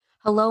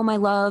Hello, my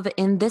love.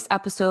 In this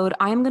episode,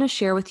 I'm going to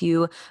share with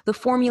you the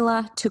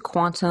formula to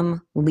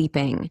quantum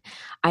leaping.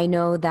 I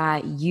know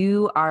that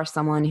you are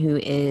someone who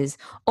is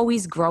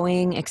always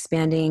growing,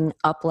 expanding,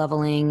 up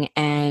leveling,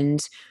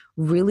 and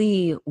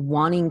really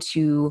wanting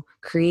to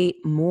create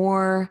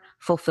more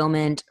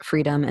fulfillment,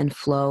 freedom, and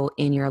flow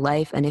in your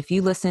life. And if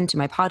you listen to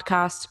my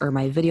podcast or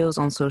my videos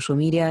on social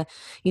media,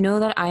 you know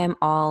that I am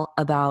all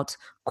about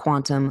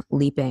quantum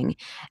leaping.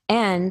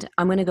 And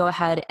I'm going to go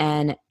ahead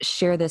and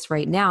share this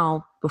right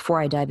now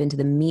before I dive into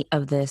the meat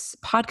of this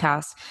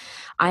podcast.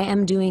 I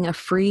am doing a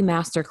free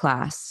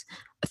masterclass,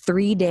 a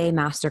 3-day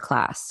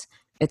masterclass.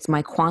 It's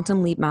my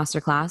Quantum Leap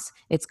Masterclass.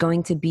 It's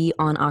going to be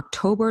on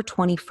October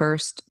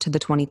 21st to the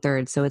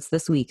 23rd. So it's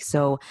this week.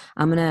 So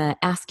I'm going to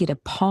ask you to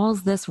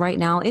pause this right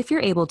now, if you're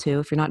able to,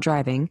 if you're not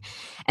driving,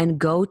 and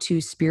go to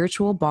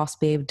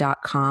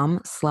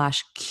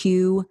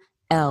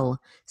spiritualbossbabe.com/QL,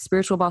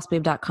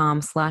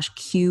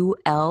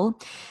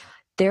 spiritualbossbabe.com/QL.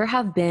 There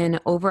have been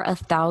over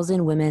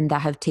 1,000 women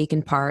that have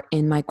taken part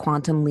in my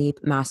Quantum Leap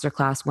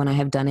Masterclass when I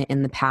have done it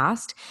in the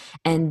past.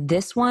 And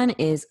this one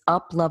is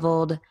up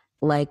leveled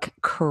like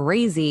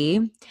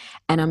crazy.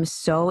 And I'm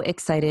so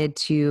excited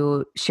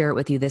to share it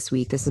with you this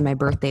week. This is my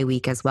birthday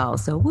week as well.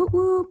 So woo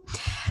woo.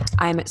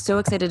 I'm so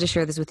excited to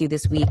share this with you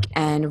this week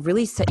and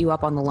really set you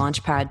up on the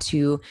launch pad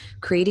to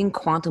creating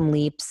quantum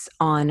leaps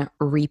on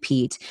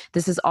repeat.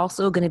 This is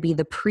also going to be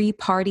the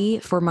pre-party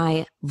for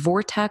my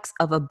Vortex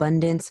of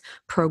Abundance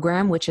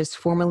program, which is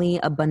formerly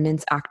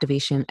Abundance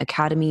Activation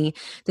Academy.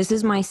 This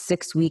is my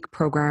 6-week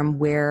program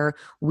where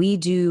we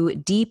do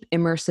deep,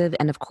 immersive,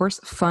 and of course,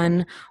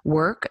 fun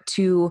work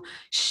to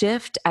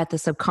shift at the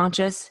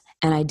subconscious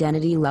and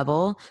identity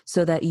level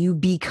so that you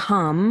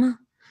become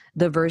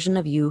the version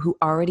of you who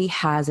already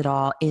has it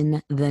all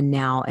in the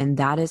now. And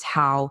that is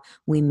how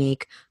we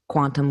make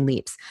quantum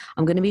leaps.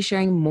 I'm going to be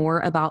sharing more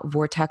about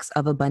Vortex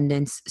of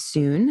Abundance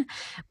soon,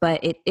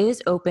 but it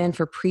is open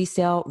for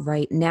pre-sale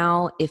right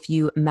now. If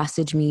you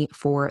message me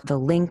for the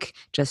link,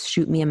 just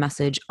shoot me a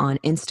message on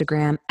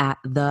Instagram at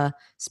The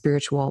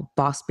Spiritual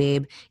Boss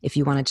Babe if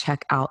you want to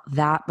check out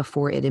that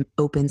before it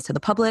opens to the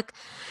public.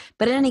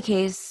 But in any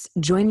case,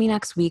 join me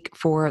next week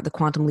for the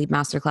Quantum Leap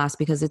Masterclass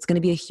because it's going to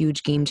be a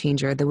huge game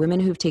changer. The women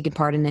who've taken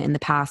part in it in the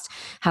past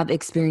have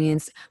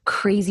experienced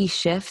crazy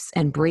shifts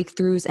and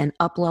breakthroughs and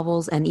up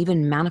levels and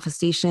even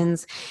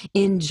manifestations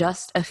in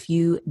just a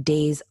few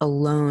days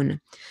alone.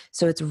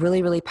 So it's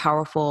really, really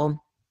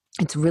powerful.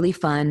 It's really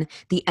fun.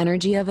 The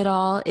energy of it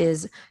all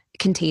is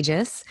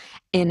contagious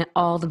in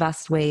all the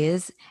best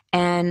ways.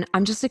 And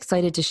I'm just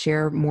excited to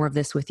share more of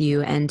this with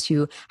you and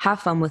to have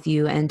fun with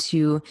you and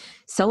to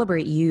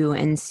celebrate you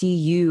and see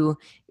you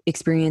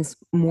experience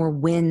more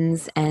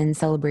wins and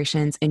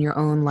celebrations in your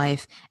own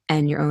life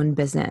and your own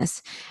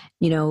business.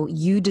 You know,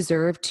 you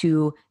deserve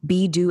to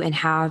be, do, and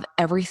have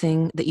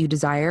everything that you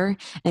desire.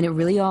 And it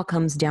really all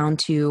comes down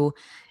to,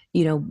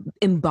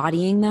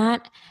 embodying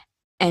that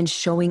and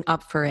showing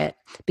up for it.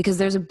 Because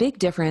there's a big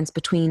difference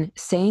between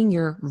saying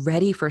you're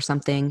ready for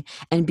something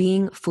and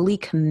being fully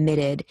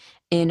committed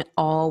in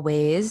all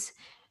ways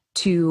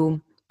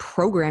to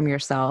program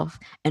yourself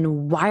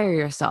and wire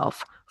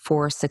yourself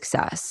for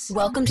success.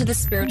 Welcome to the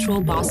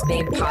Spiritual Boss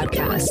Babe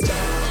podcast.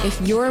 If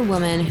you're a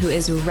woman who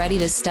is ready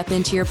to step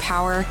into your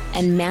power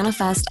and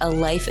manifest a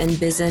life and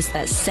business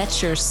that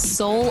sets your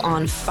soul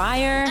on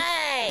fire,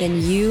 then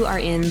you are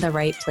in the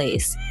right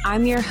place.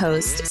 I'm your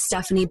host,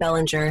 Stephanie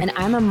Bellinger, and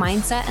I'm a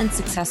mindset and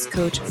success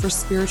coach for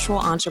spiritual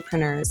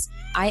entrepreneurs.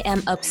 I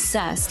am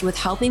obsessed with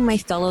helping my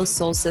fellow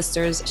soul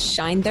sisters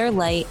shine their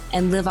light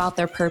and live out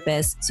their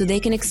purpose so they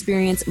can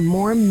experience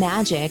more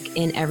magic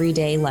in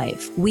everyday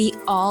life. We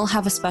all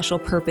have a special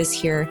purpose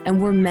here,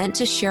 and we're meant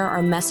to share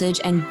our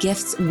message and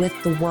gifts with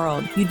the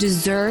world. You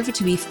deserve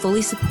to be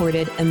fully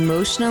supported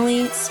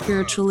emotionally,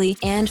 spiritually,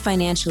 and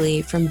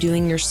financially from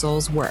doing your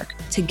soul's work.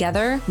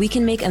 Together, we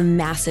can make a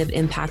massive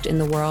impact in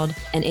the world,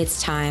 and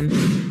it's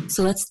time.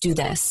 So let's do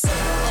this.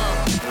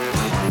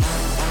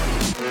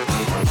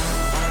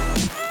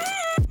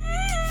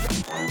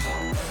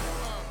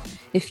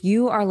 If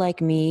you are like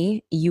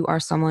me, you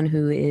are someone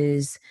who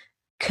is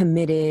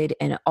committed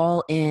and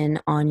all in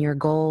on your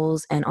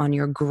goals and on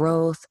your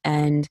growth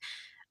and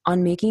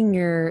on making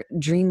your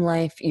dream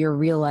life your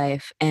real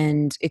life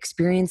and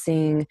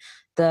experiencing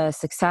the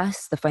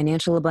success, the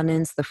financial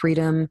abundance, the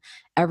freedom,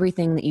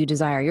 everything that you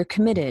desire. You're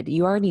committed.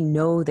 You already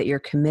know that you're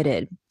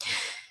committed.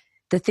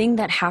 The thing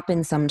that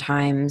happens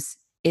sometimes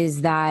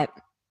is that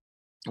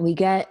we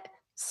get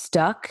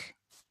stuck.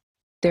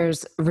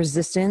 There's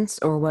resistance,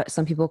 or what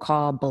some people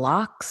call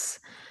blocks,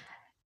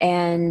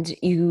 and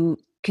you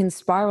can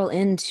spiral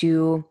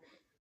into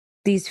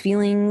these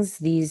feelings,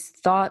 these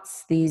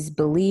thoughts, these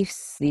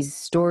beliefs, these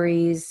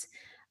stories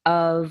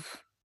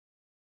of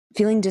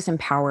feeling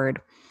disempowered.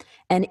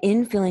 And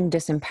in feeling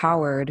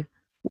disempowered,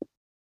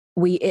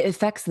 it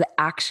affects the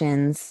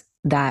actions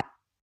that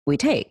we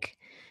take.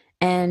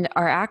 And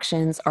our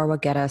actions are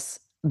what get us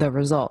the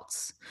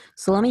results.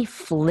 So let me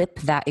flip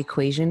that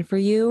equation for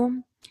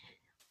you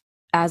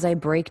as I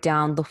break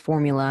down the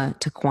formula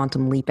to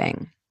quantum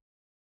leaping.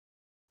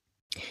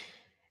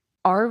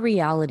 Our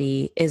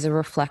reality is a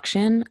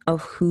reflection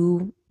of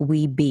who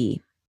we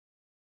be.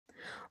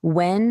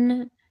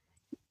 When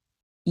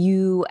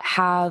you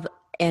have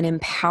an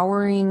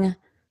empowering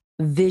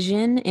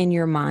vision in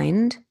your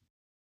mind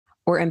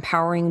or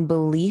empowering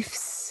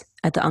beliefs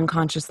at the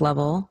unconscious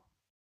level,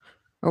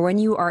 or when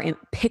you are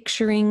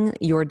picturing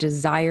your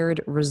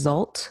desired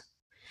result,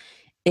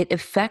 it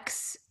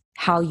affects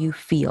how you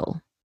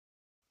feel.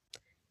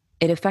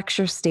 It affects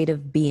your state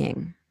of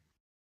being.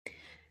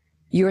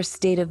 Your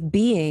state of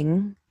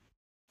being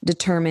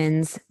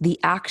determines the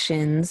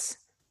actions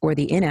or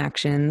the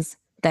inactions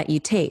that you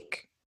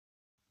take.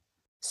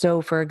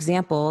 So, for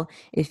example,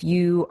 if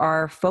you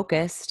are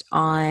focused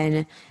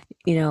on,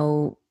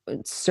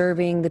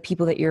 serving the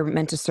people that you're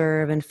meant to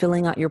serve and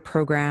filling out your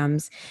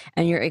programs,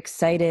 and you're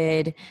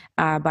excited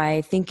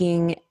by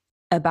thinking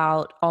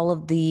about all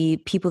of the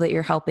people that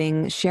you're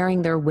helping,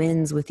 sharing their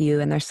wins with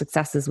you and their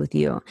successes with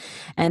you,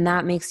 and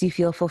that makes you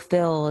feel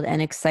fulfilled and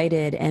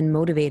excited and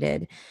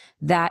motivated.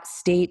 That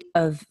state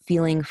of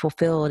feeling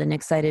fulfilled and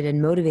excited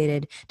and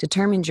motivated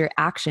determines your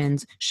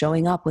actions,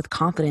 showing up with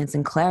confidence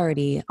and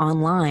clarity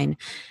online,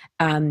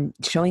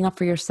 showing up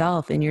for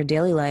yourself in your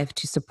daily life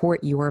to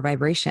support your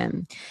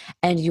vibration.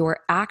 And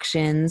your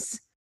actions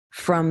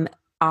from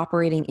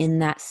operating in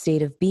that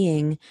state of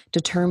being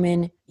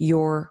determine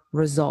your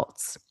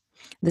results.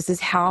 This is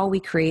how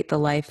we create the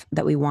life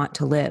that we want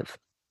to live.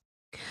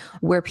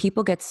 Where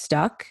people get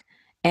stuck,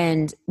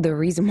 and the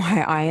reason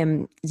why I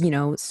am,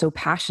 so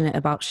passionate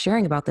about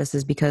sharing about this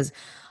is because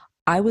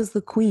I was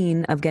the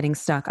queen of getting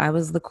stuck. I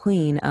was the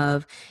queen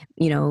of,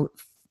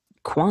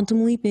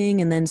 quantum leaping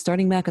and then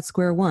starting back at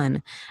square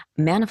one,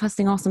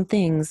 manifesting awesome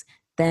things,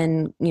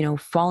 then,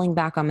 falling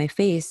back on my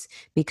face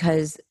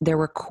because there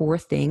were core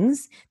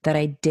things that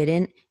I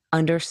didn't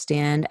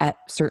understand at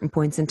certain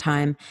points in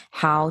time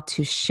how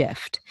to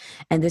shift.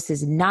 And this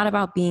is not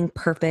about being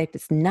perfect.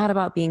 It's not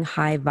about being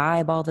high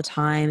vibe all the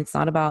time. It's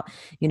not about,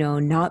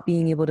 not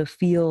being able to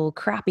feel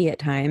crappy at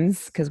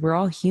times, because we're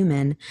all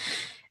human,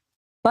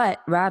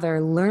 but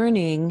rather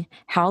learning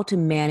how to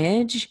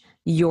manage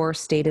your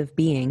state of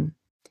being,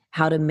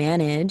 how to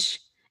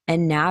manage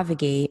and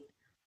navigate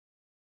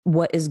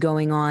what is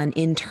going on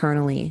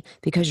internally,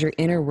 because your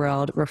inner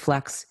world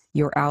reflects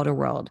your outer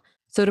world.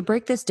 So, to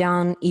break this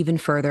down even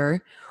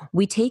further,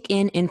 we take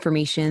in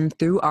information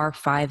through our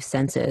five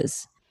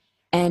senses.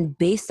 And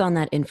based on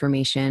that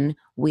information,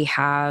 we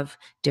have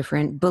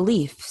different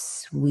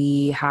beliefs.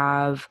 We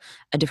have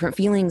different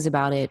feelings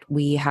about it.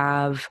 We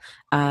have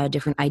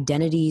different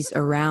identities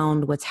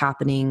around what's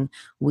happening.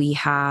 We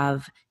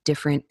have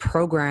different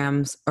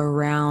programs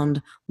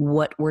around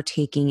what we're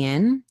taking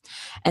in.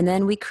 And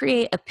then we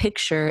create a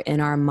picture in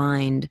our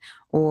mind,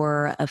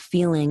 or a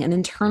feeling, an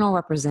internal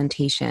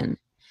representation.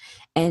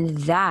 And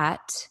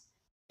that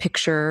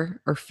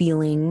picture or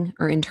feeling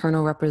or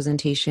internal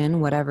representation,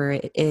 whatever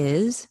it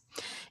is,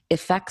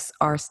 affects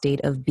our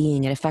state of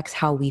being. It affects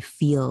how we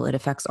feel. It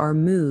affects our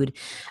mood,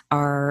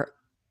 our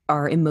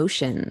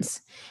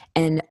emotions,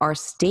 and our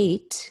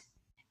state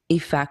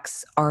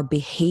affects our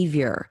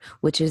behavior,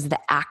 which is the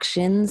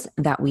actions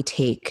that we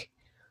take.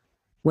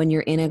 When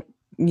you're in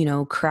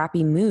a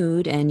crappy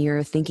mood and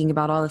you're thinking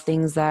about all the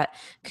things that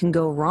can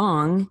go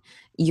wrong,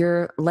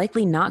 you're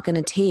likely not going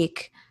to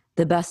take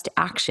the best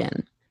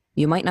action.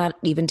 You might not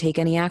even take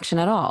any action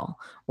at all,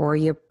 or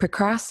you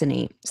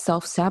procrastinate,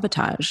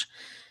 self-sabotage.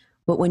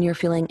 But when you're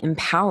feeling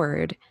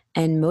empowered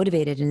and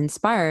motivated and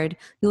inspired,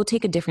 you'll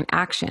take a different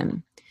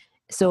action.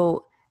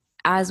 So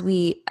as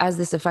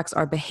this affects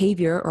our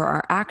behavior or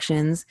our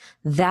actions,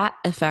 that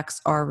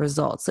affects our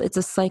results. So it's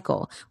a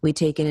cycle. We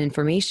take in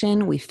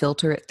information, we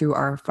filter it through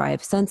our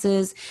five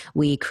senses,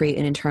 we create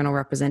an internal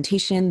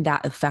representation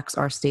that affects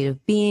our state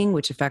of being,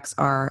 which affects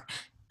our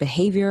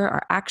behavior,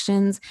 our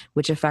actions,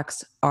 which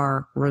affects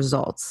our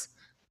results.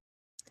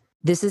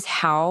 This is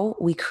how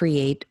we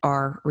create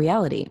our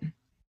reality.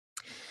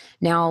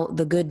 Now,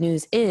 the good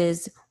news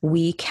is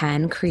we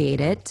can create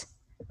it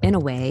in a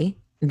way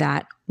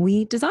that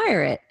we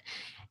desire it.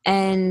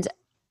 And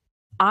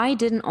I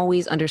didn't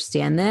always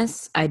understand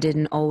this. I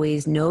didn't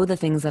always know the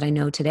things that I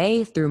know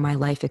today through my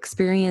life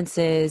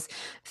experiences,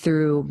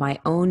 through my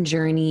own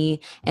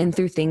journey, and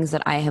through things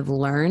that I have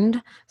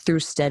learned through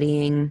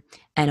studying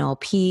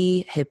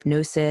NLP,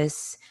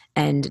 hypnosis,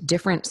 and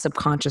different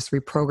subconscious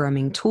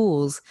reprogramming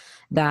tools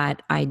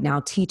that I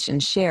now teach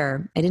and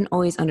share. I didn't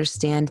always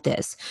understand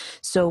this.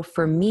 So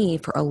for me,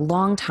 for a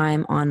long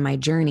time on my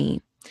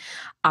journey,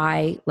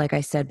 like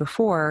I said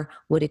before,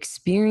 would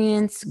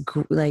experience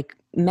like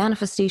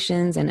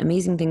manifestations and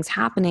amazing things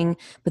happening,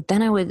 but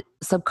then I would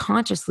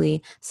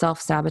subconsciously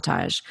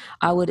self-sabotage.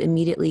 I would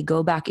immediately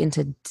go back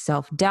into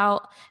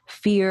self-doubt,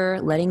 fear,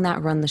 letting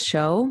that run the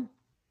show.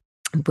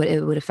 But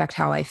it would affect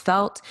how I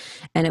felt,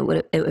 and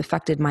it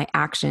affected my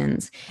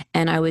actions.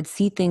 And I would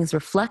see things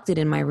reflected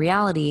in my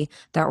reality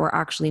that were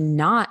actually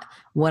not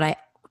what I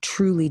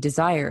truly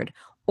desired.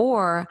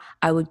 or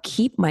I would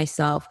keep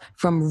myself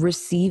from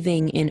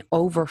receiving in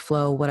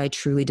overflow what I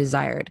truly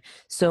desired.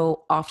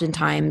 So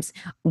oftentimes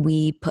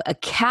we put a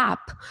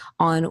cap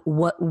on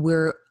what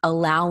we're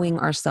allowing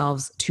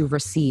ourselves to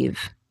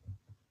receive.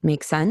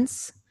 Make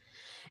sense?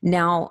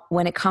 Now,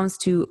 when it comes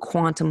to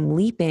quantum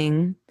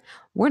leaping,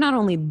 we're not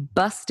only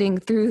busting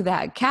through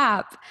that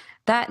cap,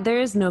 that there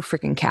is no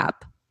freaking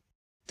cap.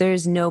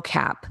 There's no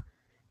cap.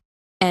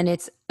 And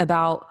it's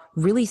about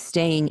really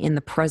staying in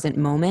the present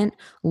moment,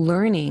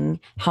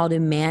 learning how to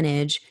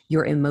manage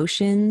your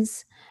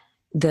emotions,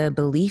 the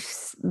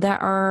beliefs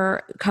that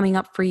are coming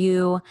up for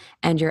you,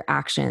 and your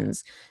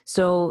actions.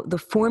 So the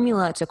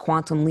formula to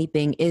quantum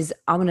leaping is,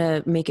 I'm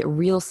going to make it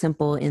real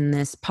simple in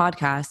this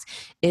podcast,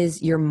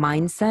 is your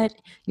mindset,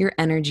 your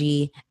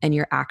energy, and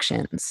your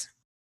actions.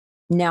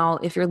 Now,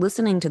 if you're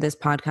listening to this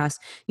podcast,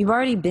 you've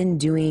already been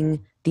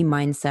doing the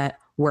mindset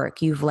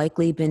work. You've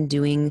likely been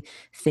doing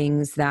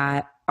things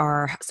that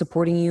are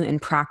supporting you in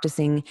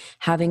practicing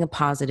having a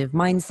positive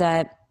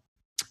mindset,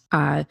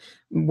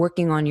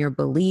 working on your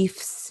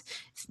beliefs,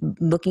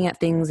 looking at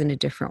things in a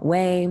different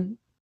way.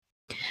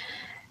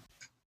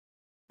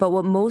 But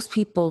what most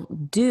people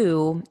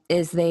do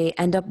is they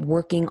end up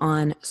working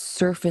on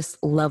surface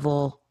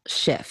level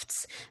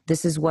shifts.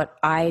 This is what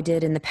I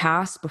did in the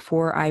past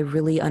before I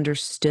really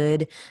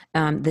understood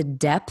the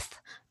depth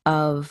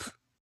of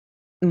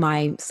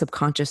my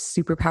subconscious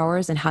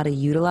superpowers and how to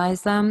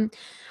utilize them.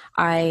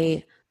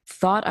 I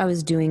thought I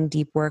was doing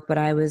deep work, but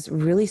I was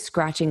really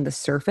scratching the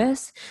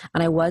surface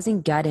and I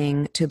wasn't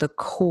getting to the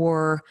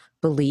core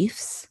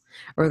beliefs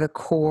or the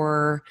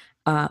core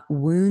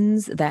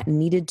wounds that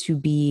needed to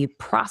be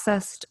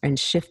processed and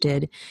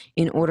shifted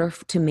in order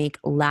to make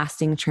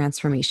lasting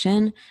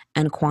transformation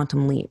and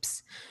quantum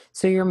leaps.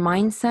 So your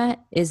mindset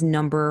is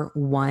number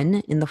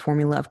one in the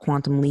formula of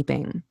quantum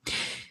leaping.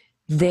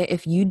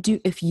 If you're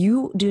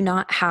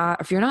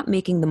not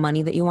making the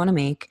money that you want to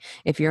make,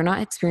 if you're not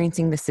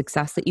experiencing the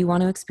success that you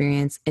want to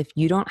experience, if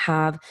you don't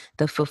have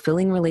the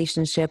fulfilling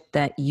relationship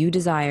that you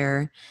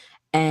desire,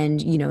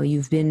 and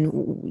you've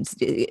been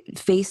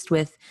faced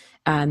with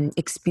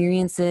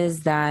experiences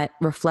that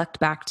reflect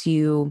back to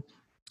you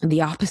the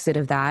opposite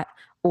of that,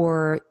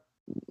 or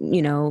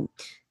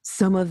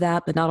some of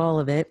that but not all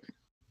of it,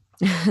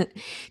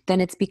 then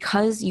it's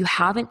because you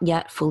haven't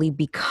yet fully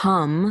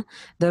become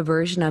the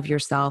version of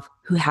yourself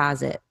who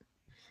has it.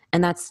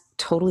 And that's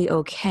totally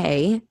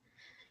okay.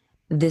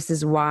 This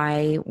is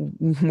why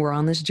we're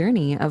on this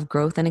journey of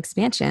growth and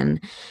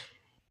expansion.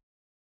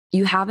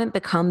 You haven't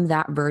become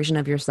that version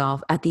of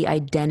yourself at the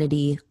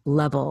identity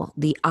level,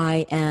 the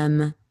I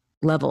am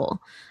level.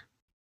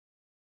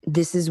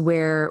 This is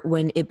where,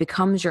 when it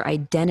becomes your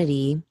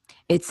identity,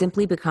 it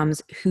simply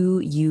becomes who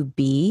you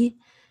be.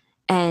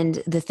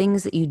 And the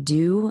things that you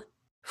do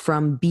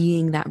from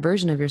being that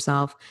version of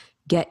yourself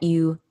get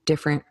you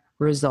different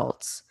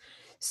results.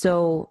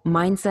 So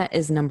mindset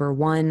is number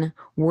one,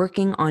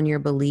 working on your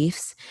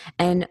beliefs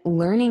and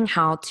learning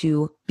how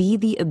to be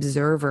the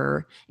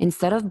observer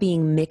instead of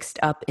being mixed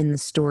up in the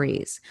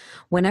stories.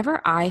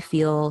 Whenever I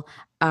feel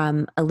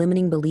a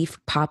limiting belief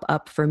pop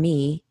up for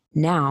me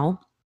now,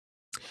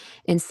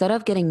 instead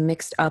of getting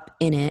mixed up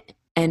in it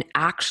and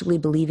actually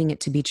believing it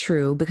to be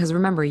true, because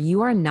remember,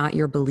 you are not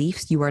your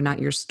beliefs, you are not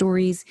your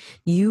stories,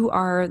 you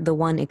are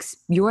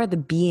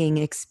the being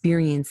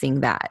experiencing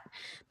that,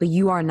 but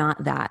you are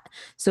not that.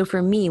 So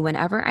for me,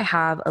 whenever I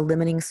have a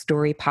limiting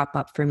story pop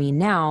up for me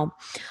now,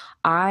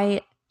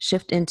 I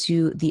shift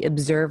into the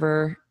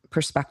observer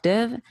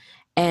perspective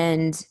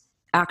and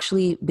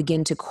actually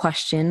begin to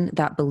question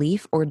that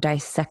belief or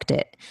dissect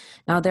it.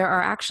 Now, there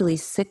are actually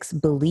 6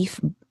 belief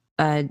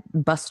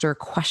buster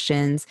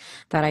questions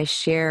that I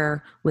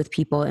share with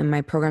people in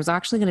my programs. I'm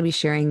actually going to be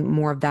sharing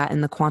more of that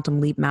in the Quantum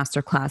Leap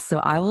Masterclass. So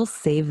I will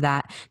save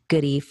that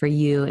goodie for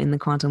you in the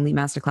Quantum Leap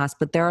Masterclass.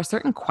 But there are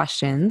certain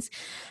questions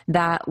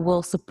that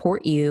will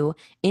support you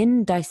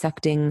in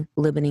dissecting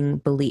limiting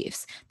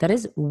beliefs. That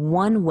is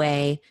one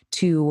way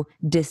to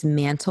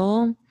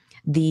dismantle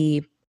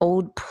the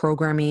old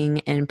programming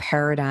and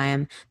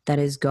paradigm that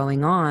is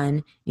going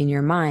on in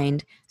your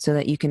mind so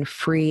that you can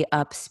free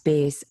up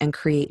space and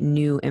create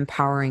new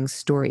empowering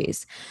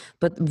stories.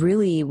 But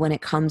really, when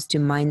it comes to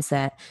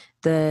mindset,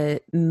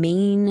 the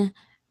main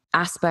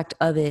aspect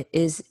of it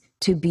is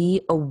to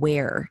be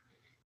aware,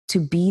 to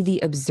be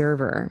the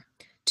observer,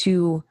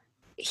 to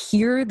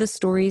hear the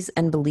stories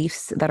and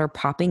beliefs that are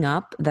popping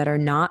up that are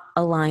not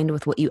aligned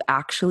with what you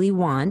actually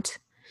want,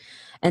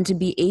 and to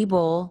be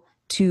able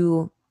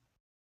to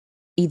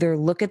either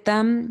look at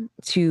them,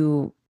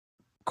 to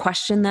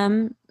question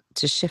them,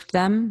 to shift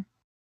them,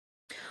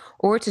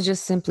 or to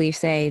just simply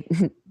say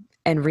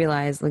and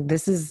realize, like,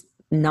 this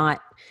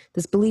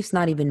belief's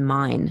not even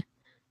mine.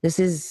 This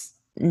is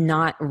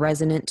not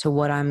resonant to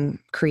what I'm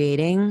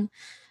creating.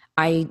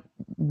 I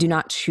do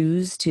not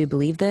choose to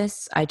believe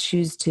this. I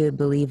choose to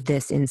believe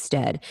this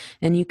instead.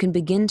 And you can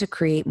begin to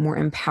create more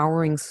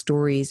empowering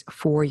stories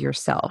for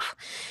yourself.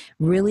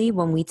 Really,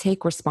 when we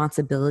take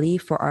responsibility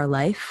for our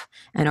life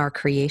and our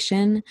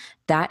creation,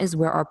 that is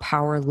where our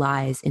power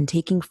lies, in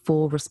taking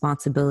full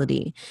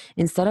responsibility.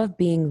 Instead of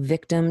being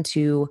victim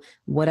to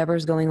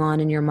whatever's going on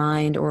in your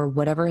mind or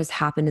whatever has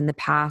happened in the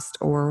past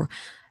or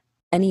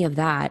any of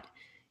that,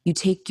 you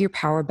take your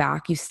power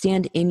back, you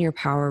stand in your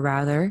power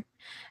rather,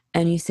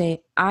 and you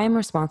say, I'm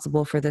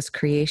responsible for this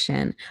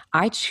creation.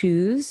 I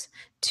choose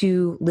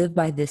to live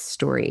by this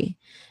story.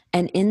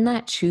 And in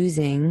that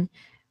choosing,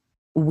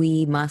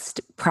 we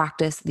must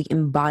practice the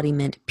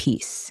embodiment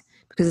piece.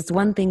 Because it's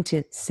one thing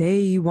to say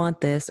you want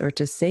this or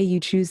to say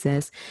you choose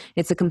this.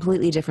 It's a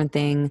completely different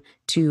thing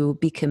to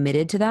be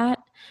committed to that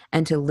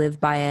and to live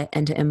by it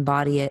and to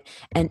embody it.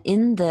 And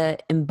in the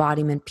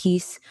embodiment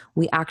piece,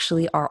 we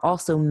actually are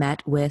also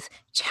met with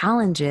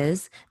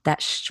challenges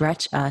that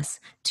stretch us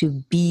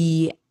to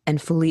be and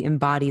fully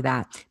embody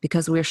that,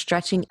 because we're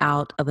stretching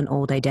out of an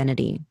old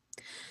identity.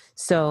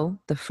 So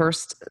the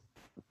first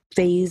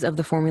phase of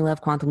the formula of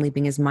quantum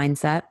leaping is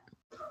mindset.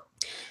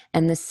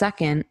 And the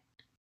second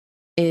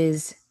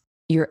is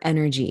your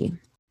energy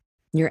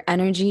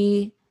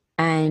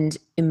and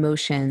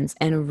emotions,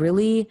 and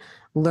really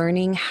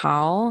learning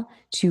how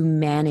to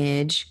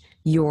manage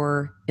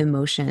your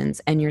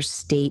emotions and your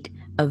state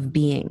of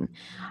being.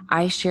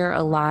 I share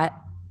a lot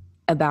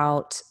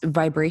about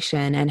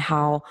vibration and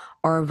how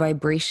our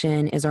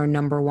vibration is our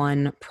number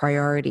one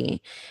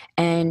priority.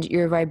 And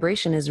your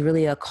vibration is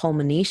really a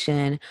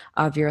culmination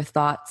of your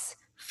thoughts,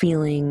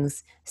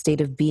 feelings, state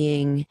of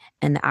being,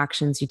 and the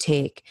actions you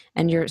take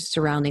and your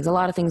surroundings. A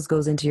lot of things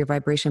goes into your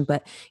vibration,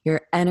 but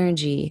your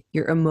energy,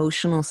 your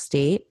emotional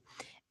state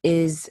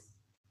is,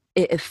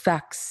 it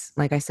affects,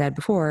 like I said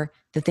before,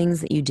 the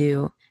things that you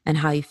do and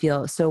how you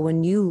feel. So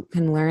when you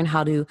can learn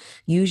how to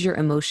use your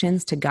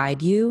emotions to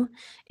guide you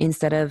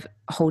instead of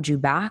hold you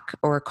back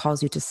or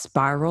cause you to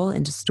spiral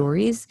into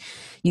stories,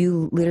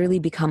 you literally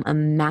become a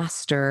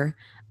master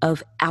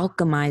of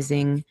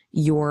alchemizing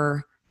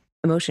your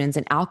emotions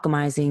and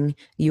alchemizing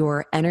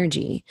your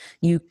energy.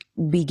 You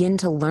begin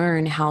to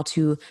learn how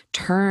to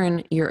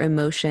turn your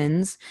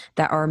emotions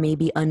that are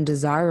maybe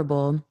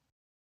undesirable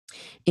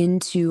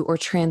into, or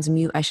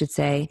transmute, I should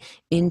say,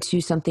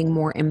 into something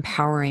more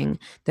empowering.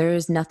 There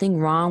is nothing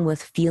wrong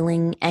with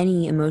feeling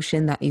any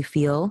emotion that you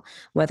feel,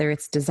 whether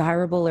it's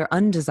desirable or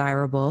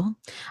undesirable.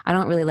 I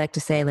don't really like to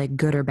say like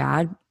good or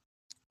bad.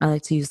 I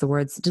like to use the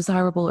words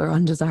desirable or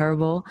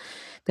undesirable.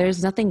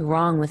 There's nothing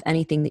wrong with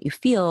anything that you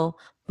feel,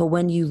 but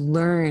when you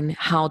learn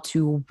how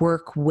to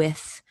work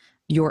with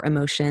your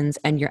emotions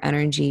and your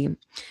energy,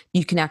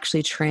 you can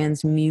actually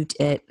transmute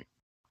it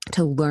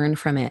to learn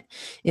from it.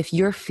 If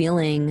you're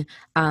feeling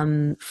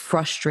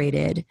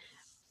frustrated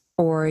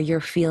or you're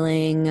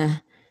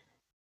feeling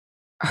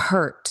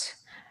hurt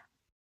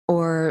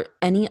or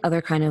any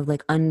other kind of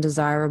like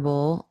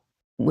undesirable,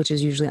 which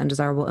is usually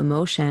undesirable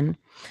emotion,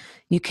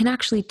 you can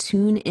actually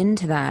tune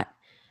into that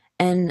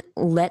and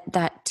let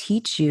that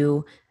teach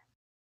you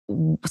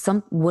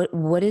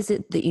what is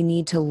it that you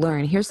need to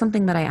learn. Here's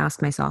something that I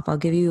ask myself. I'll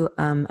give you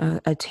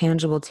a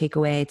tangible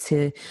takeaway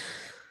to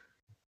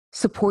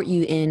support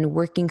you in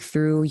working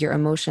through your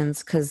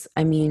emotions. Because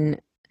I mean,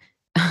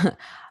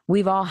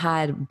 we've all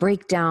had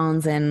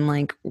breakdowns and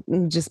like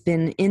just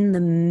been in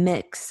the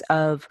mix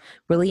of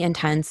really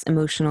intense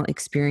emotional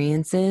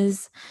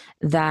experiences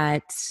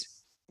that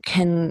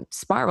can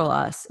spiral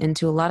us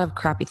into a lot of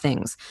crappy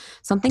things.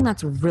 Something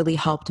that's really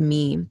helped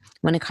me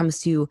when it comes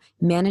to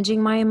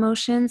managing my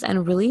emotions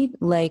and really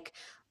like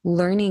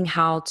learning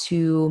how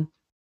to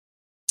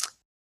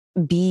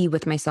be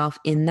with myself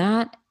in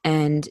that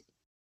and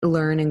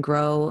learn and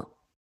grow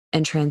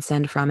and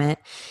transcend from it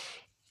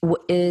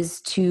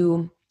is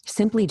to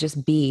simply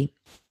just be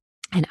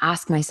and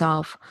ask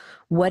myself,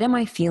 what am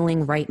I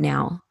feeling right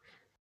now?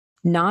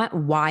 Not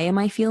why am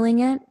I feeling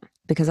it?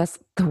 Because that's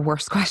the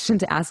worst question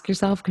to ask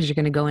yourself, because you're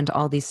going to go into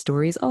all these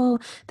stories. Oh,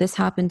 this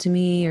happened to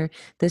me, or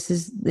this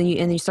is,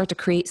 and you start to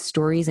create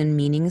stories and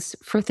meanings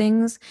for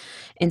things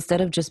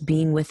instead of just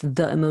being with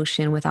the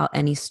emotion without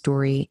any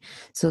story.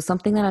 So,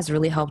 something that has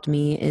really helped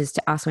me is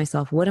to ask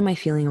myself, what am I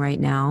feeling right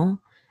now?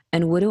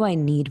 And what do I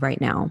need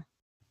right now?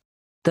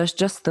 There's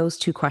just those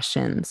two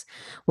questions.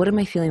 What am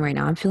I feeling right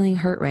now? I'm feeling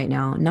hurt right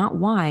now. Not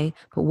why,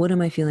 but what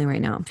am I feeling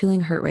right now? I'm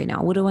feeling hurt right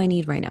now. What do I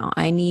need right now?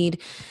 I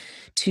need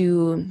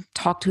to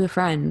talk to a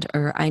friend,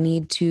 or I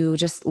need to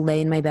just lay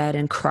in my bed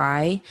and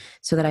cry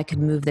so that I could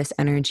move this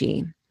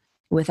energy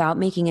without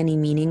making any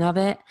meaning of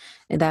it.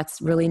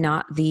 That's really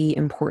not the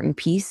important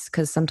piece,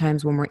 because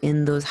sometimes when we're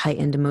in those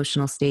heightened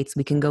emotional states,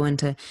 we can go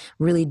into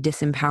really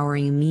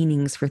disempowering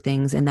meanings for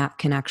things, and that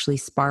can actually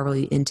spiral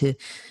you into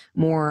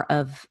more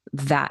of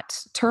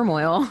that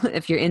turmoil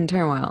if you're in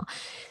turmoil.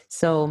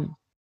 So,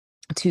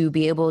 to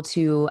be able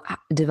to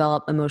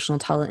develop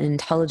emotional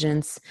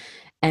intelligence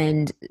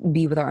and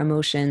be with our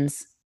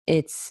emotions,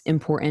 it's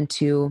important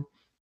to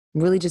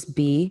really just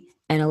be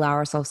and allow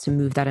ourselves to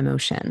move that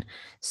emotion.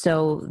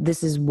 So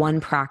this is one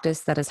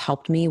practice that has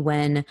helped me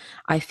when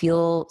I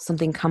feel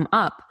something come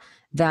up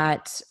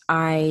that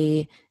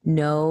I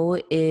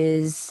know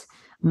is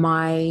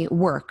my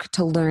work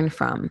to learn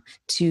from.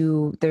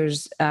 To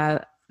there's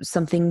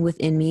something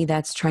within me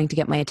that's trying to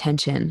get my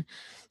attention.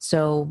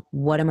 So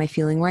what am I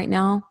feeling right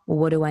now?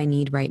 What do I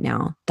need right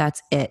now?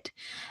 That's it.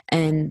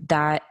 And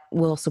that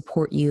will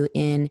support you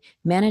in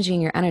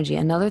managing your energy.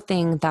 Another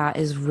thing that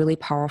is really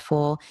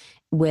powerful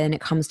when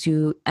it comes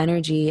to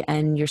energy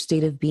and your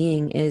state of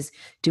being is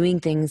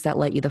doing things that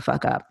light you the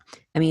fuck up.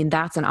 I mean,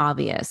 that's an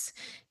obvious.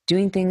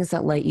 Doing things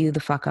that light you the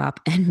fuck up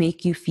and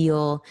make you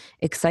feel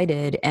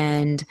excited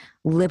and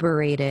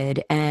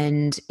liberated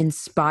and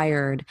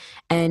inspired,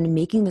 and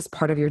making this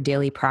part of your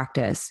daily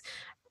practice.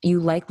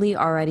 You likely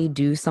already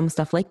do some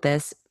stuff like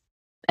this.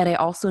 And I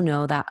also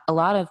know that a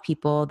lot of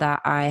people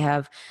that I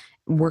have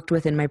worked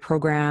with in my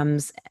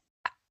programs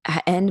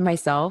and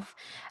myself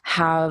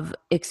have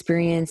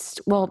experienced,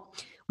 well,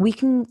 we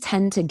can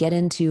tend to get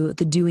into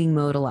the doing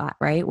mode a lot,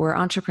 right? We're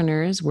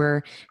entrepreneurs,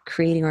 we're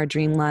creating our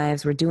dream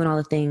lives, we're doing all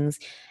the things.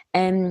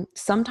 And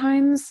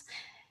sometimes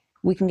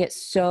we can get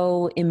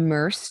so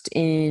immersed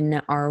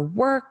in our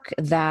work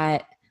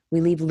that we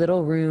leave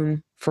little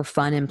room for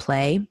fun and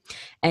play.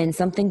 And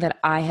something that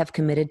I have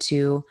committed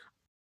to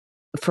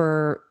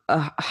for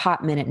a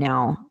hot minute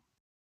now,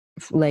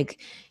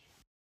 like,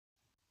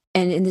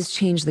 and this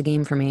changed the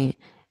game for me.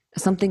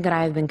 Something that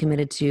I've been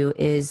committed to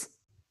is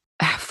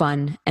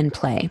fun and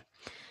play.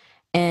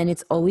 And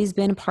it's always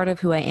been part of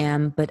who I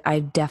am, but I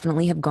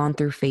definitely have gone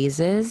through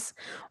phases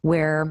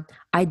where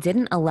I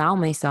didn't allow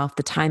myself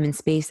the time and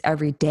space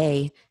every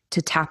day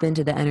to tap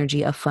into the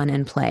energy of fun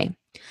and play.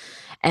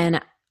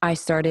 And I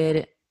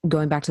started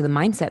going back to the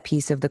mindset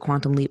piece of the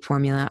Quantum Leap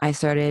formula. I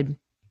started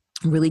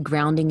really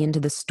grounding into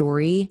the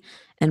story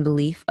and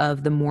belief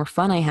of the more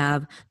fun I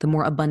have, the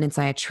more abundance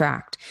I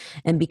attract.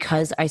 And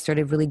because I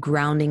started really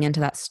grounding into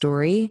that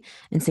story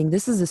and saying,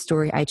 this is a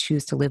story I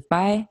choose to live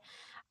by,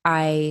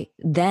 I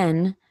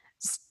then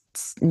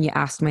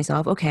asked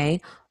myself, okay,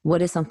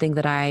 what is something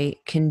that I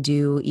can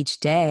do each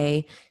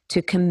day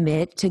to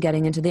commit to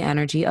getting into the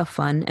energy of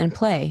fun and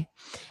play?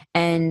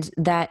 And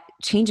that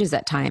changes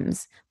at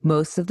times.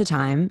 Most of the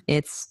time,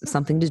 it's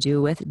something to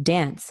do with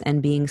dance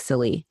and being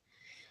silly.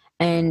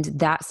 And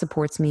that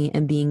supports me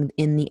in being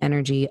in the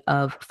energy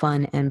of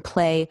fun and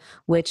play,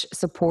 which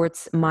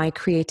supports my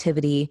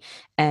creativity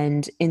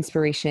and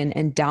inspiration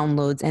and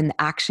downloads and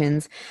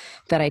actions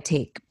that I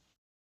take.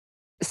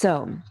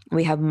 So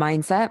we have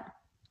mindset,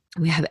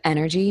 we have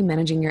energy,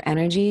 managing your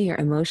energy, your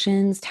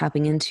emotions,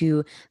 tapping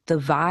into the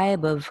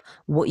vibe of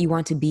what you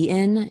want to be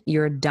in,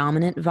 your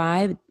dominant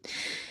vibe.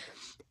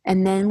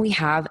 And then we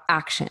have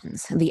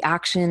actions, the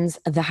actions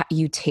that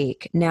you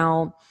take.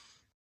 Now,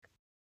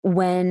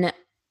 when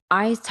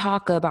I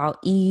talk about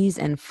ease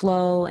and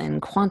flow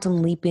and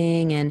quantum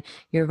leaping and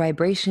your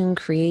vibration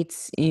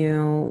creates,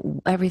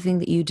 everything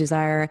that you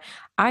desire,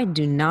 I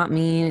do not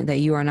mean that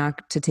you are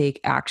not to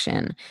take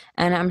action.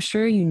 And I'm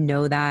sure you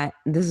know that.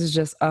 This is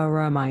just a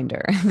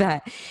reminder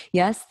that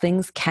yes,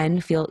 things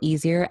can feel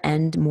easier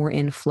and more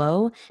in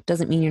flow.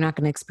 Doesn't mean you're not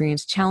going to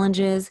experience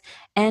challenges,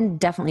 and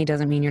definitely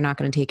doesn't mean you're not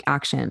going to take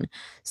action.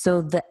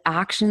 So the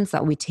actions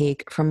that we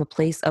take from a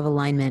place of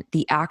alignment,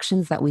 the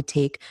actions that we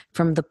take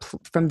from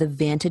the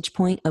vantage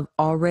point of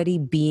already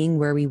being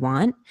where we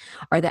want,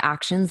 are the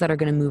actions that are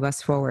going to move us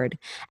forward.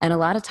 And a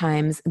lot of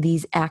times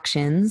these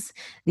actions,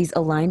 these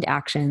aligned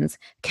actions,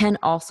 can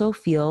also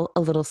feel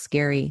a little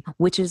scary,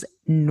 which is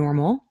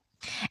normal.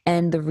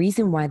 And the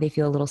reason why they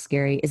feel a little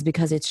scary is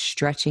because it's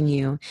stretching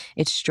you.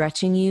 It's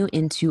stretching you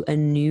into a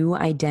new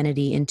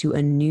identity, into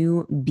a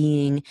new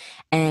being.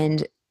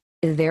 And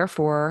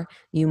therefore,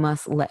 you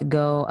must let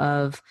go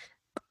of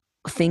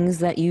things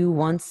that you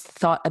once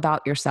thought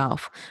about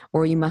yourself,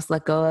 or you must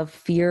let go of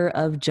fear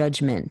of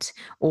judgment,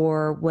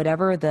 or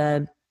whatever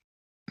the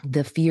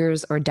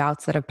fears or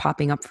doubts that are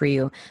popping up for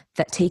you.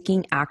 That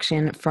taking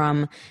action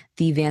from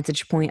the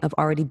vantage point of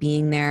already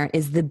being there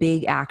is the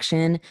big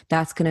action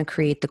that's going to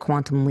create the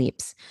quantum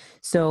leaps.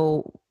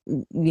 So,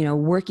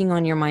 working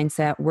on your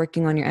mindset,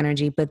 working on your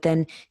energy, but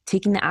then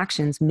taking the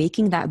actions,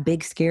 making that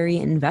big, scary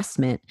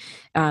investment,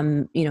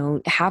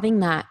 having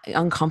that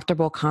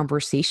uncomfortable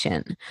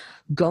conversation,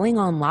 going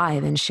on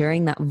live and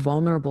sharing that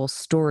vulnerable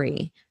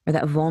story or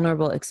that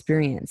vulnerable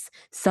experience,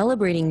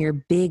 celebrating your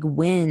big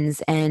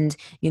wins, and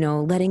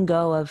letting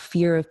go of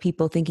fear of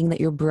people thinking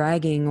that you're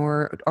bragging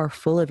or are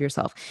full of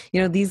yourself.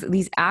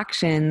 These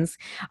actions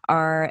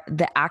are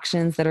the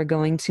actions that are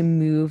going to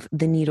move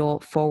the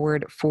needle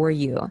forward for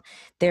you.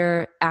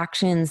 They're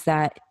actions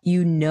that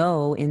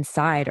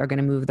inside are going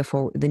to move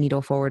the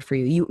needle forward for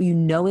you. You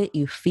know it,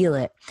 you feel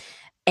it.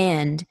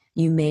 And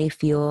you may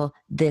feel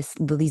these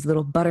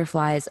little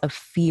butterflies of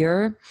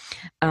fear,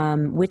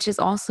 which is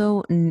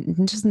also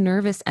just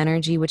nervous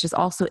energy, which is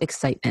also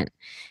excitement.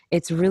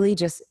 It's really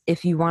just,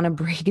 if you want to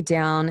break it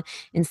down,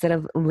 instead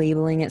of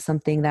labeling it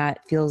something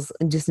that feels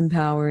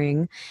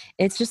disempowering,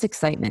 it's just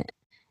excitement.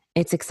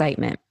 It's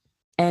excitement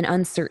and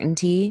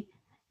uncertainty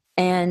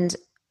and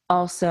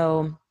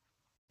also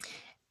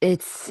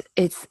it's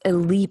a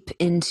leap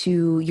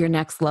into your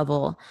next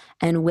level.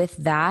 And with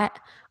that,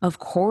 of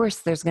course,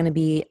 there's going to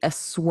be a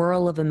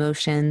swirl of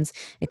emotions,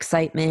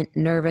 excitement,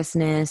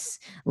 nervousness,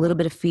 a little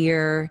bit of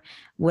fear,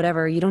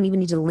 whatever. You don't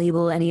even need to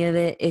label any of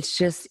it. It's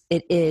just,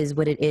 it is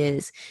what it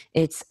is.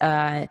 It's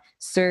a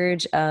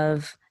surge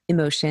of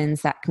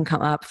emotions that can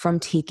come up from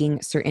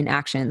taking certain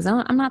actions.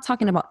 Now, I'm not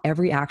talking about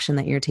every action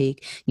that you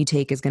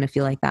take is going to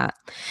feel like that.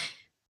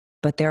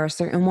 But there are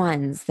certain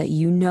ones that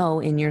you know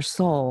in your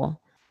soul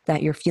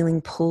that you're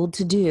feeling pulled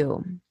to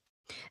do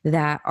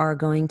that are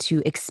going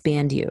to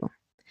expand you.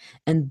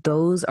 And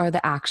those are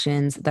the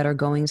actions that are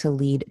going to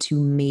lead to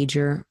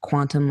major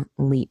quantum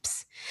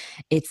leaps.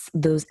 It's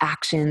those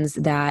actions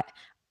that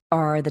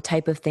are the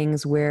type of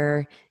things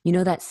where, you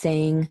know, that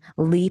saying,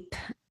 leap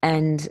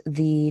and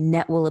the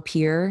net will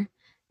appear.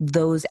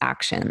 Those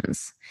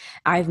actions.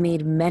 I've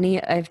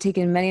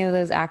taken many of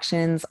those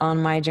actions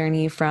on my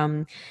journey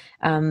from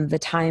the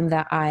time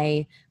that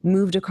I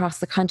moved across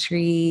the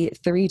country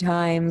 3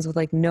 times with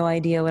like no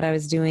idea what I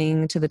was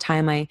doing, to the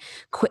time I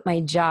quit my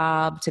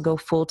job to go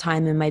full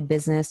time in my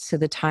business, to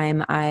the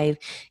time I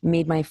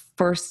made my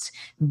first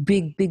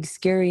big,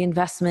 scary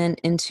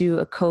investment into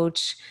a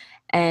coach,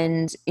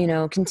 and, you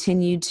know,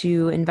 continued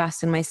to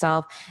invest in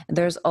myself.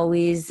 There's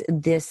always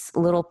this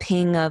little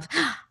ping of,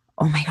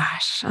 oh my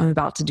gosh, I'm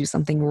about to do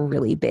something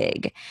really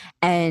big.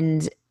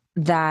 And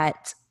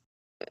that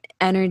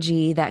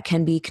energy that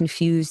can be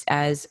confused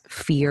as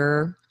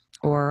fear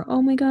or,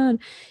 oh my God,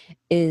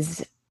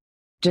 is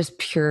just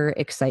pure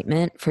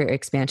excitement for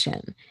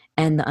expansion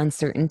and the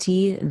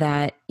uncertainty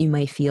that you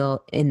might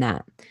feel in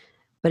that.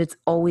 But it's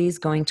always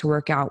going to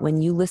work out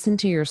when you listen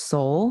to your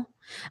soul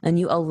and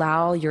you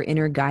allow your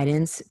inner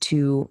guidance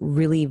to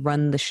really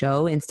run the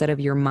show instead of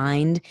your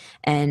mind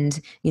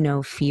and, you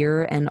know,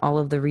 fear and all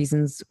of the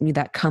reasons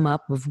that come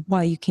up of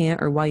why you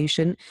can't or why you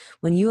shouldn't.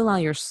 When you allow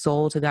your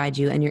soul to guide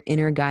you and your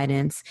inner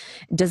guidance,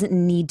 it doesn't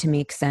need to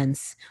make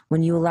sense.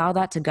 When you allow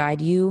that to guide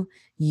you,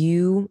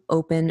 you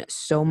open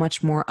so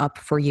much more up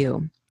for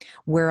you.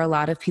 Where a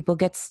lot of people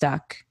get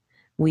stuck,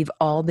 we've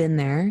all been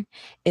there,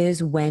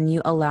 is when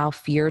you allow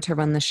fear to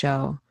run the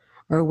show,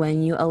 or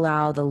when you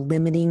allow the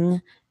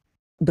limiting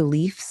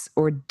beliefs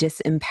or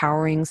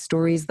disempowering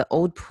stories, the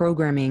old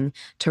programming,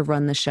 to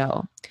run the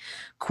show.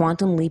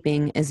 Quantum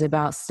leaping is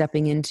about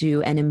stepping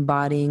into and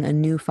embodying a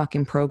new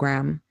fucking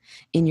program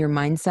in your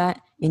mindset,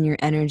 in your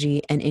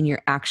energy, and in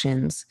your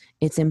actions.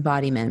 It's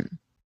embodiment.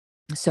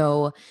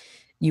 So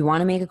you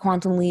want to make a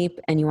quantum leap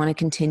and you want to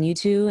continue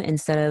to,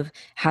 instead of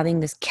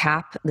having this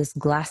cap, this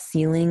glass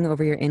ceiling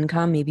over your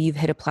income, maybe you've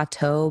hit a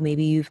plateau,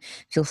 maybe you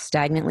feel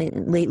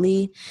stagnant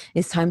lately,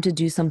 it's time to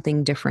do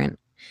something different.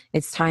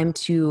 It's time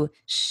to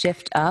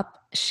shift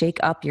up, shake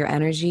up your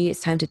energy.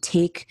 It's time to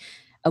take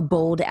a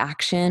bold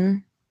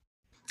action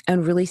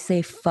and really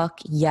say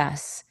fuck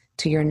yes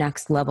to your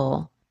next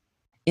level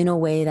in a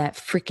way that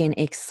freaking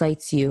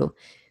excites you.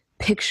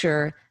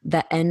 Picture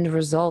the end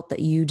result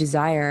that you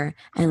desire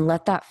and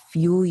let that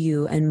fuel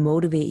you and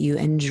motivate you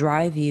and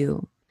drive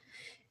you.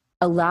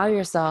 Allow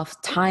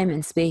yourself time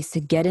and space to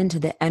get into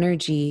the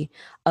energy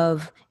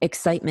of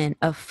excitement,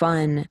 of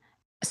fun.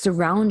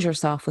 Surround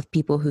yourself with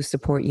people who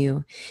support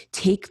you.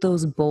 Take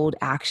those bold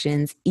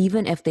actions,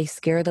 even if they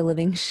scare the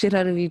living shit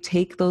out of you.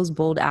 Take those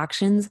bold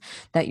actions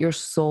that your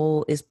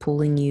soul is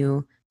pulling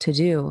you to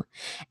do,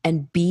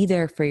 and be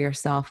there for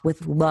yourself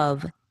with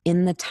love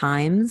in the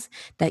times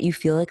that you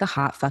feel like a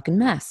hot fucking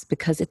mess,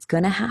 because it's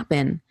going to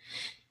happen.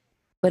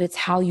 But it's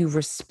how you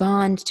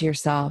respond to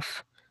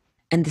yourself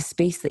and the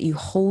space that you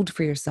hold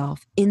for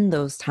yourself in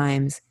those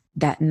times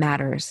that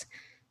matters.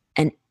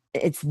 And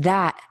it's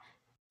that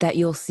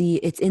you'll see.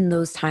 It's in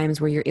those times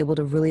where you're able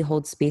to really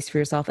hold space for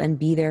yourself and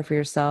be there for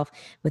yourself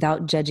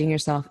without judging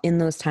yourself. In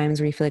those times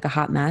where you feel like a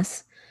hot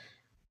mess,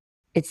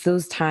 it's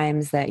those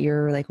times that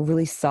you're like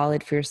really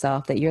solid for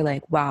yourself, that you're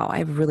like, wow,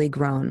 I've really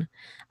grown.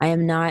 I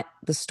am not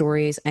the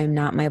stories. I am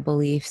not my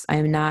beliefs. I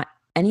am not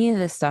any of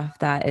the stuff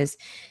that is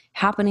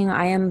happening.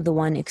 I am the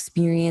one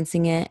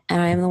experiencing it, and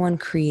I am the one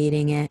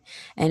creating it.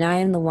 And I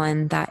am the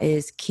one that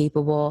is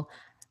capable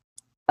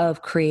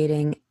of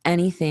creating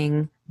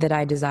anything that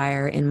I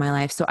desire in my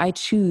life. So I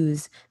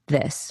choose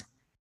this.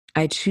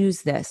 I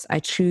choose this.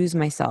 I choose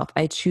myself.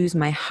 I choose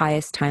my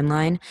highest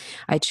timeline.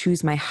 I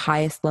choose my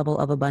highest level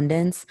of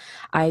abundance.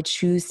 I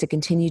choose to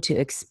continue to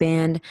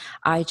expand.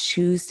 I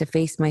choose to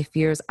face my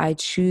fears. I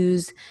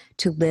choose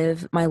to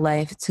live my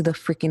life to the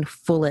freaking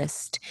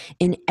fullest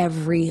in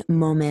every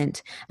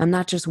moment. I'm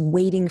not just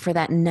waiting for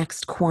that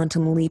next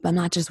quantum leap. I'm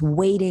not just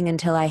waiting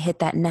until I hit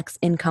that next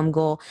income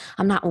goal.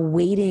 I'm not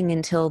waiting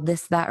until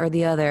this, that, or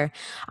the other.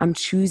 I'm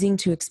choosing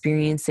to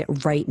experience it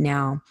right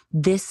now.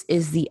 This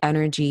is the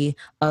energy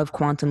of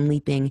quantum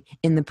leaping.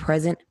 In the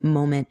present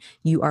moment,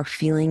 you are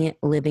feeling it,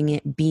 living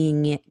it,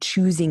 being it,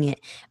 choosing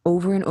it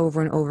over and over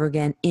and over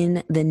again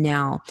in the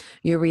now.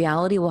 Your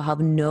reality will have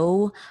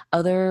no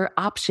other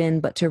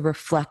option but to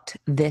reflect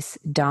this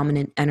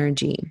dominant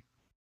energy.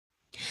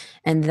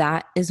 And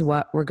that is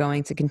what we're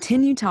going to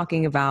continue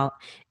talking about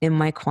in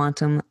my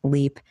Quantum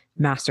Leap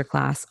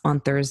masterclass on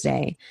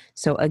Thursday.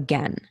 So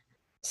again,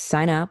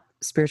 sign up,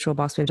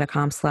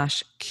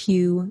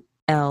 spiritualbossbabe.com/QL,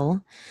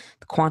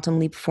 the Quantum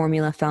Leap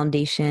Formula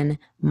Foundation,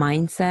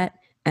 mindset,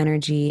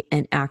 energy,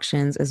 and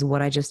actions is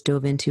what I just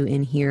dove into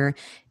in here.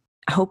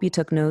 I hope you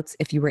took notes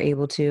if you were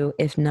able to.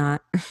 If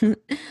not,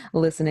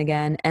 listen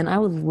again. And I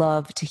would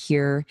love to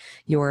hear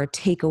your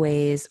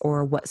takeaways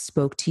or what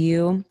spoke to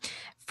you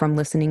from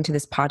listening to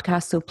this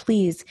podcast. So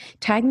please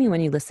tag me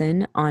when you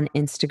listen on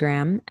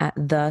Instagram at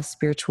The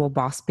Spiritual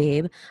Boss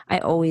Babe. I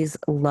always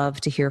love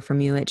to hear from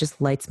you. It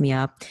just lights me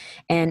up.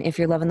 And if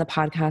you're loving the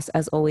podcast,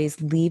 as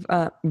always, leave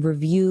a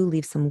review,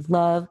 leave some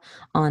love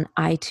on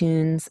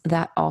iTunes.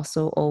 That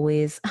also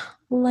always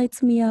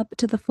lights me up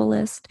to the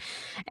fullest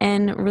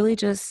and really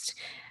just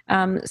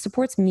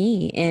supports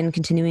me in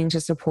continuing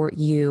to support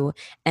you.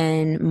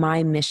 And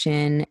my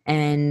mission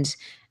and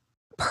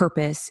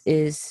purpose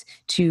is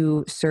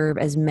to serve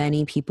as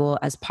many people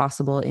as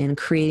possible in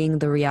creating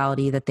the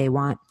reality that they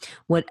want,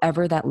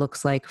 whatever that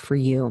looks like for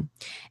you.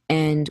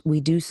 And we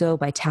do so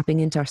by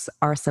tapping into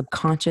our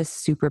subconscious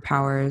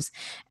superpowers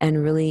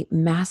and really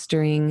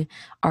mastering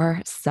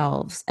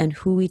ourselves and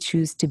who we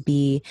choose to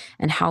be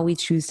and how we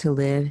choose to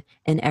live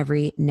in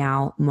every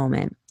now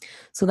moment.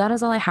 So that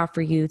is all I have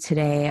for you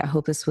today. I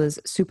hope this was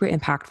super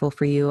impactful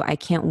for you. I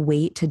can't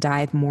wait to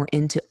dive more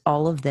into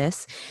all of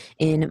this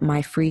in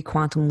my free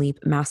Quantum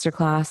Leap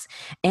Masterclass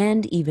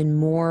and even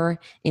more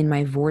in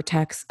my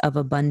Vortex of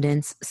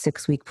Abundance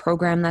 6-week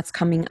program that's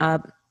coming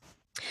up.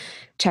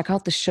 Check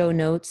out the show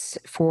notes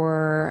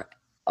for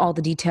all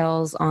the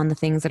details on the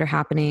things that are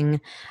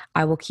happening.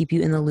 I will keep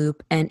you in the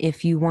loop. And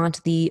if you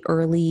want the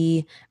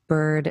early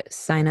bird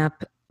sign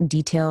up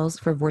details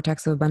for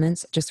Vortex of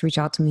Abundance, just reach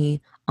out to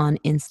me on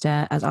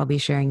Insta as I'll be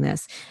sharing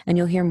this. And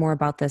you'll hear more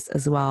about this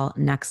as well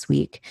next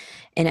week.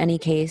 In any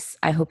case,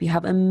 I hope you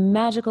have a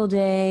magical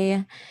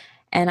day.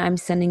 And I'm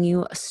sending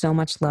you so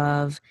much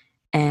love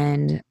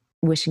and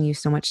wishing you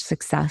so much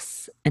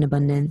success and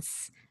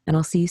abundance. And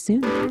I'll see you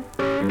soon.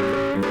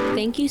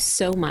 Thank you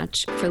so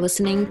much for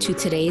listening to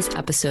today's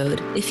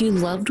episode. If you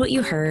loved what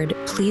you heard,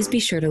 please be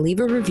sure to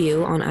leave a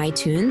review on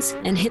iTunes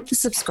and hit the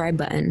subscribe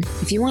button.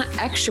 If you want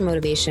extra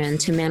motivation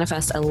to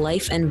manifest a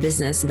life and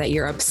business that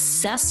you're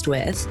obsessed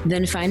with,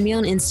 then find me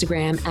on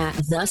Instagram at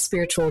The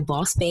Spiritual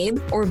Boss Babe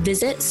or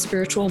visit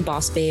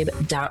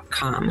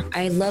spiritualbossbabe.com.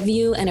 I love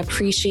you and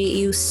appreciate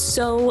you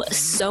so,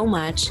 so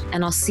much,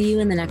 and I'll see you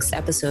in the next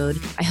episode.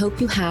 I hope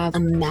you have a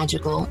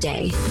magical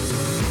day.